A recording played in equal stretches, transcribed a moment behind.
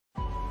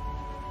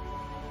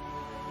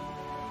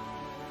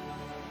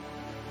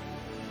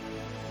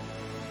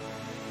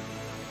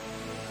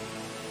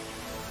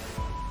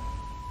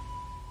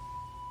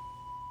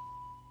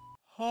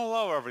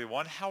Hello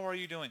everyone, how are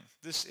you doing?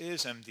 This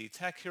is MD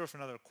Tech here with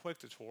another quick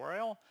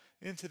tutorial.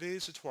 In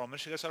today's tutorial, I'm going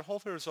to show you guys how to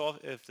hopefully resolve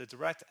if the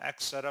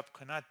DirectX setup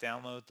could not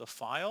download the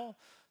file.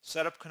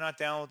 Setup could not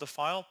download the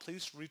file,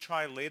 please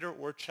retry later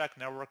or check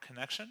network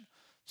connection.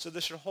 So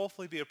this should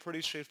hopefully be a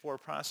pretty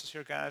straightforward process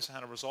here, guys, on how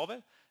to resolve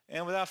it.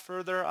 And without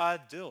further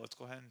ado, let's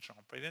go ahead and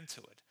jump right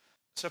into it.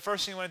 So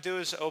first thing you want to do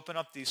is open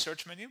up the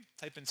search menu,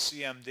 type in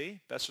CMD,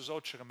 best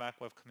result should come back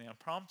with command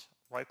prompt,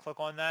 right click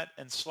on that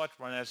and select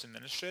run as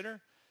administrator.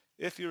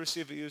 If you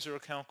receive a user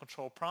account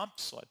control prompt,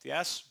 select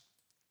yes.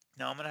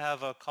 Now I'm going to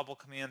have a couple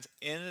commands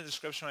in the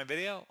description of my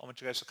video. I want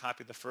you guys to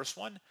copy the first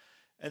one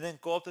and then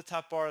go up the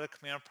top bar of the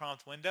command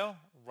prompt window,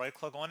 right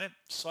click on it,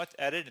 select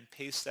edit and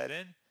paste that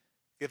in.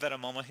 Give that a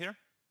moment here.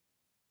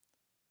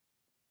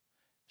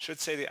 Should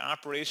say the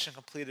operation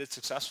completed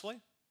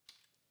successfully.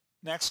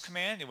 Next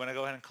command, you want to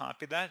go ahead and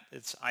copy that.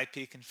 It's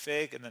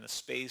ipconfig and then a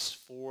space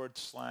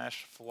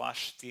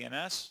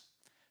 /flushdns.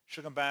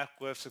 Should come back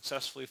with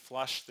successfully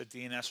flushed the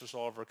DNS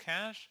resolver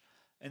cache.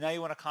 And now you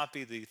want to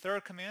copy the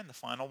third command, the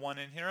final one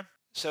in here.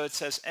 So it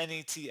says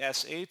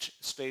netsh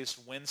space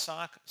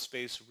winsock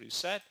space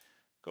reset.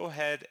 Go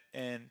ahead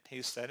and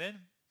paste that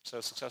in.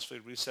 So successfully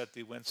reset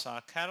the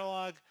winsock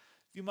catalog.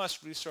 You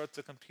must restart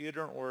the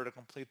computer in order to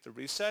complete the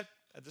reset.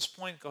 At this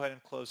point, go ahead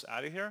and close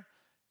out of here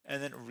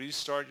and then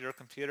restart your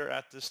computer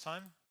at this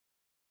time.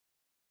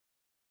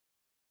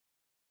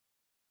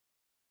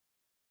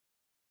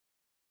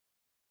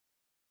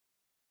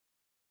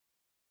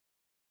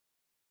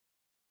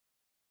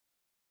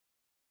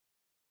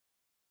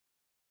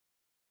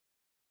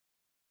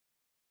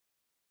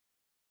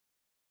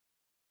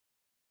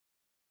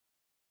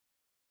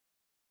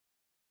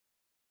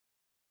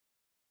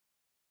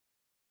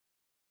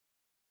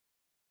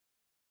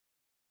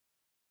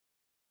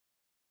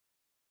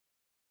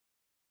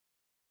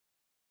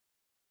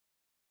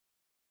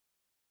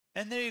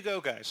 And there you go,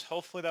 guys.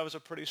 Hopefully that was a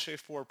pretty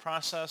straightforward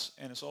process.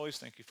 And as always,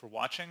 thank you for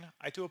watching.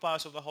 I do hope I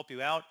was able to help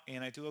you out,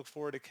 and I do look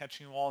forward to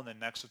catching you all in the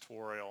next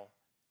tutorial.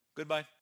 Goodbye.